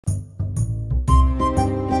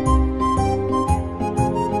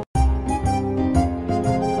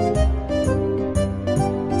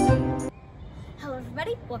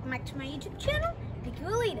back to my YouTube channel, Nicky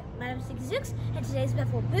will lead it. My name is Nicky Zooks, and today's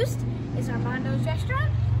Bethel Boost is Armando'S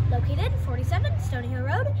restaurant, located 47 Stony Hill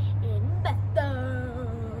Road in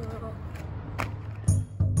Bethel.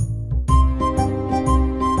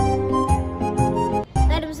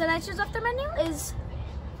 The items and extras off their menu is,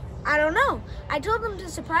 I don't know. I told them to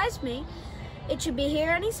surprise me. It should be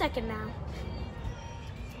here any second now.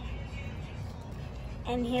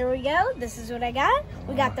 And here we go. This is what I got.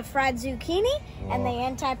 We got the fried zucchini and the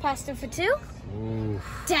anti-pasta for two.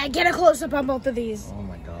 Oof. Dad, get a close-up on both of these. Oh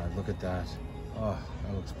my God, look at that. Oh,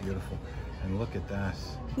 that looks beautiful. And look at that.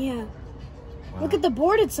 Yeah. Wow. Look at the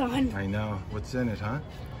board it's on. I know. What's in it, huh?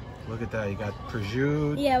 Look at that. You got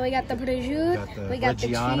prosciutto. Yeah, we got the prosciutto. We got the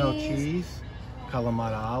Reggiano cheese.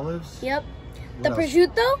 Kalamata olives. Yep. What the else?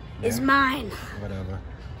 prosciutto is mine. Whatever.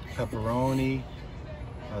 Pepperoni.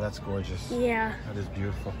 Oh, that's gorgeous. Yeah. That is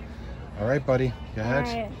beautiful. All right, buddy. Go ahead.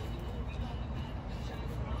 All right.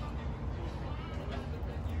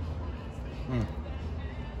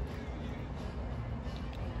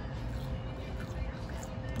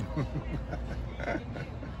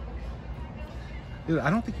 Dude, I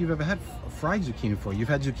don't think you've ever had fried zucchini before. You've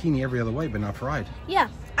had zucchini every other way, but not fried. Yeah,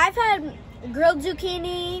 I've had grilled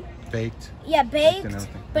zucchini. Baked. Yeah, baked, and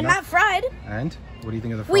everything. but not fried. And what do you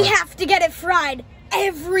think of the fried? We have to get it fried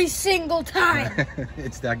every single time.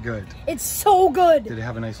 It's that good. It's so good. Did it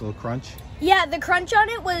have a nice little crunch? Yeah, the crunch on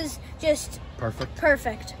it was just Perfect.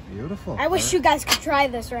 perfect. Beautiful. I wish you guys could try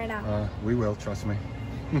this right now. We will, trust me.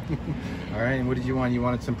 All right, and what did you want? You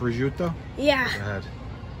wanted some prosciutto? Yeah. Go ahead.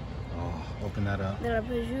 Oh, open that up. The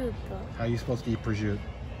prosciutto. How are you supposed to eat prosciutto?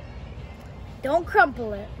 Don't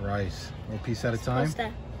crumple it. Right. One piece at a time?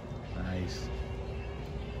 Supposed to. Nice.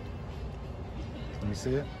 Let me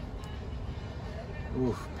see it.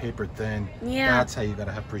 Ooh, paper thin. Yeah. That's how you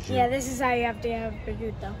gotta have prosciutto. Yeah, this is how you have to have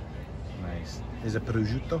prosciutto. Nice. Is it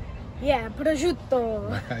prosciutto? Yeah, prosciutto.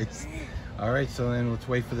 Nice. All right, so then let's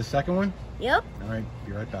wait for the second one. Yep. All right,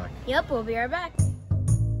 be right back. Yep, we'll be right back.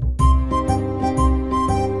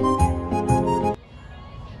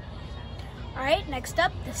 All right, next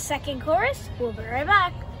up, the second course. We'll be right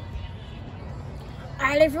back. All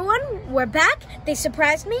right, everyone, we're back. They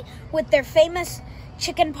surprised me with their famous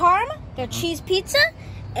chicken parm, their cheese pizza,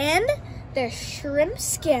 and their shrimp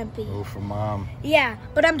scampi. Oh, for Mom. Yeah,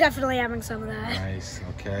 but I'm definitely having some of that. Nice.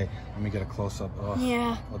 Okay, let me get a close-up. Oh,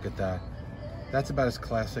 Yeah. Look at that. That's about as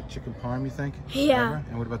classic chicken parm, you think? Yeah. Ever?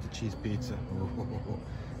 And what about the cheese pizza? Ooh,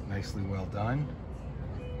 nicely well done.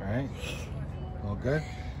 All right. All good?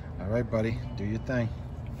 All right, buddy. Do your thing.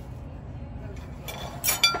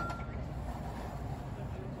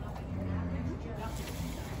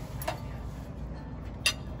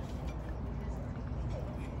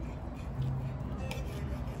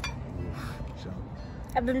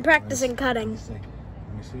 I've been practicing cutting. Let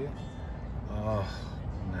me see it. Oh,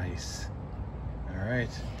 nice. All right,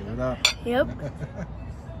 give it up. Yep.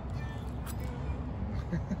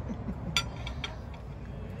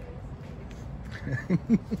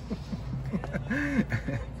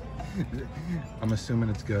 I'm assuming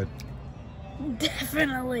it's good.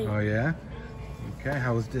 Definitely. Oh yeah? Okay,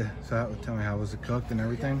 how was tell me, how was it cooked and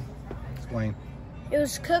everything? Explain. It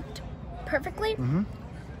was cooked perfectly. Mm-hmm.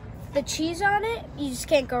 The cheese on it, you just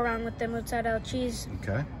can't go wrong with the mozzarella cheese.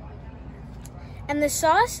 Okay. And the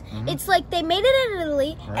sauce, it's like they made it in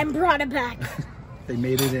Italy and brought it back. They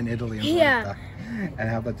made it in Italy and brought it back. And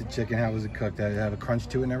how about the chicken? How was it cooked? Did it have a crunch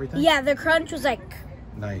to it and everything? Yeah, the crunch was like...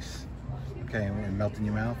 Nice. Okay, and it melt in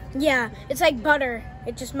your mouth? Yeah, it's like butter.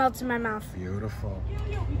 It just melts in my mouth. Beautiful.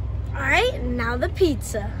 All right, now the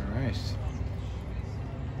pizza. Nice.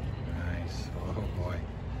 Nice. Oh boy.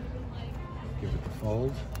 Give it the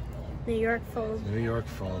fold. New York fold. New York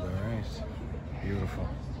fold, all right. Beautiful.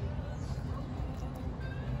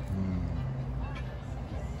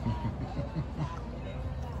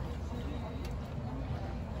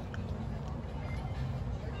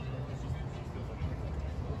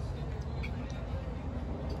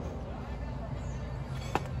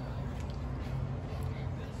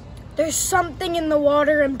 There's something in the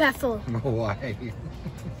water in Bethel. Why?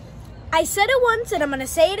 I said it once and I'm gonna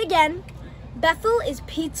say it again. Bethel is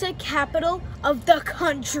pizza capital of the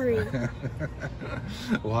country.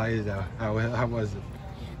 Why is that? How was it?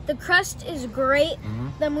 The crust is great.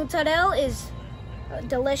 The mozzarella is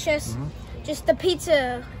delicious. Just the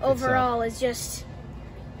pizza overall is just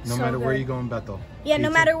no so matter good. where you go in Bethel. Yeah, no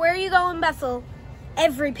pizza? matter where you go in Bethel,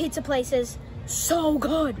 every pizza place is so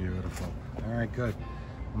good. Beautiful. All right, good.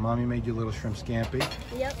 Mommy made you a little shrimp scampi.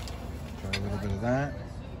 Yep. Try a little bit of that.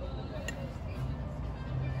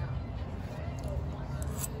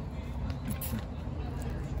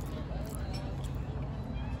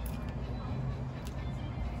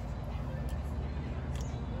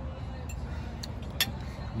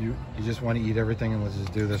 You just want to eat everything and let's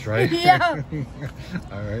just do this, right? Yeah.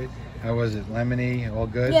 All right. How was it? Lemony? All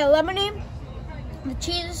good? Yeah, lemony. The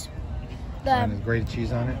cheese. And there's grated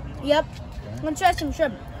cheese on it? Yep. Okay. Let's try some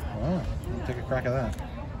shrimp. Wow. Take a crack of that.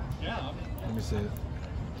 Let me see it.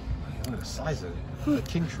 Look at the size of it. The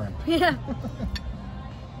king shrimp. Yeah.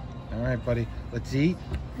 All right, buddy. Let's eat.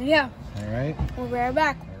 Yeah. All right. We'll be right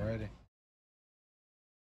back. All righty.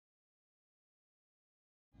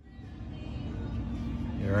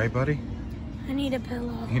 You all right, buddy? I need a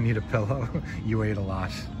pillow. You need a pillow? You ate a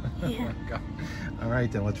lot. Yeah. All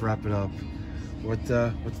right, then let's wrap it up. What's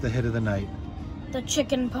the hit of the night? The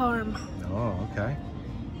chicken parm. Oh, okay.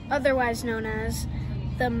 Otherwise known as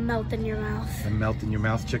the melt in your mouth. The melt in your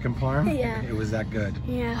mouth chicken parm? Yeah. It was that good.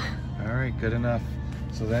 Yeah. All right, good enough.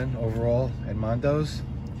 So then, overall, Armando'S?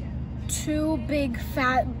 2 big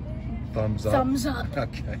fat Thumbs up. thumbs up.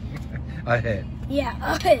 Okay. A hit. Yeah,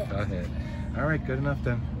 a hit. A hit. All right, good enough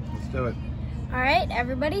then. Let's do it. All right,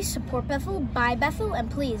 everybody, support Bethel, buy Bethel,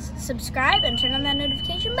 and please subscribe and turn on that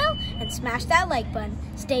notification bell and smash that like button.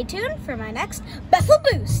 Stay tuned for my next Bethel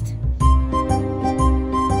Boost.